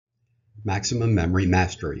Maximum Memory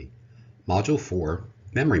Mastery, Module 4,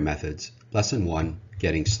 Memory Methods, Lesson 1,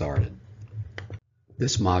 Getting Started.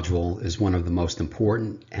 This module is one of the most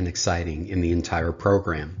important and exciting in the entire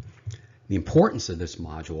program. The importance of this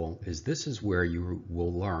module is this is where you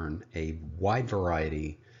will learn a wide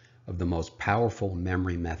variety of the most powerful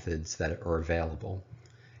memory methods that are available.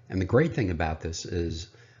 And the great thing about this is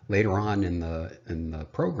later on in the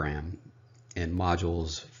program, in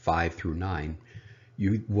modules 5 through 9,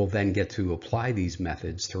 you will then get to apply these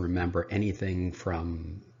methods to remember anything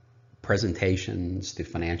from presentations to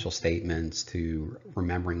financial statements to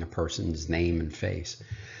remembering a person's name and face.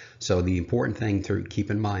 So the important thing to keep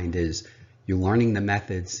in mind is you're learning the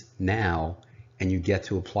methods now and you get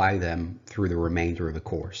to apply them through the remainder of the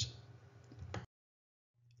course.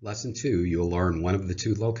 Lesson 2, you'll learn one of the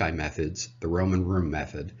two loci methods, the Roman room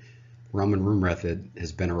method. The Roman room method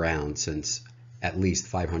has been around since at least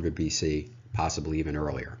 500 BC, possibly even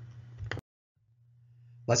earlier.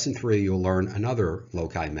 Lesson 3, you'll learn another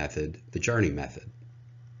loci method, the journey method.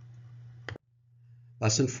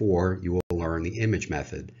 Lesson 4, you will learn the image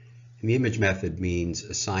method. And the image method means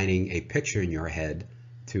assigning a picture in your head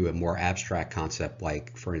to a more abstract concept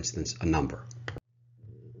like, for instance, a number.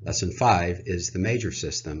 Lesson 5 is the major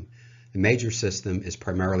system. The major system is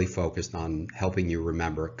primarily focused on helping you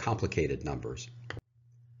remember complicated numbers.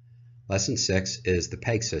 Lesson 6 is the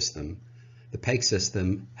peg system. The peg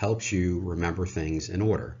system helps you remember things in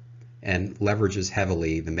order and leverages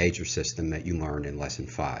heavily the major system that you learned in Lesson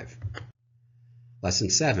 5. Lesson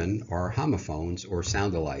 7 are homophones or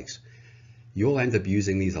sound-alikes. You'll end up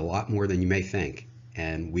using these a lot more than you may think,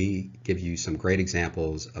 and we give you some great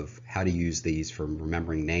examples of how to use these from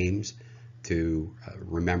remembering names to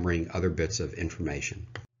remembering other bits of information.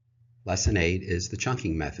 Lesson 8 is the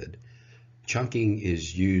chunking method. Chunking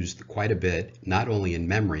is used quite a bit, not only in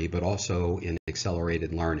memory, but also in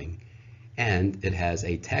accelerated learning. And it has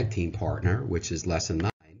a tag team partner, which is Lesson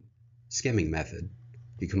 9, Skimming Method.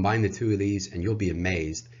 You combine the two of these and you'll be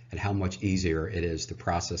amazed at how much easier it is to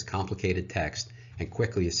process complicated text and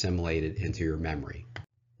quickly assimilate it into your memory.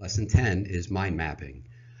 Lesson 10 is mind mapping.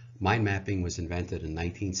 Mind mapping was invented in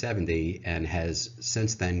 1970 and has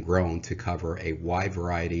since then grown to cover a wide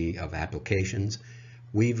variety of applications.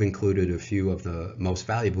 We've included a few of the most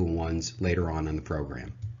valuable ones later on in the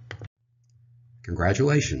program.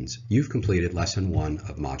 Congratulations, you've completed Lesson 1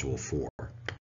 of Module 4.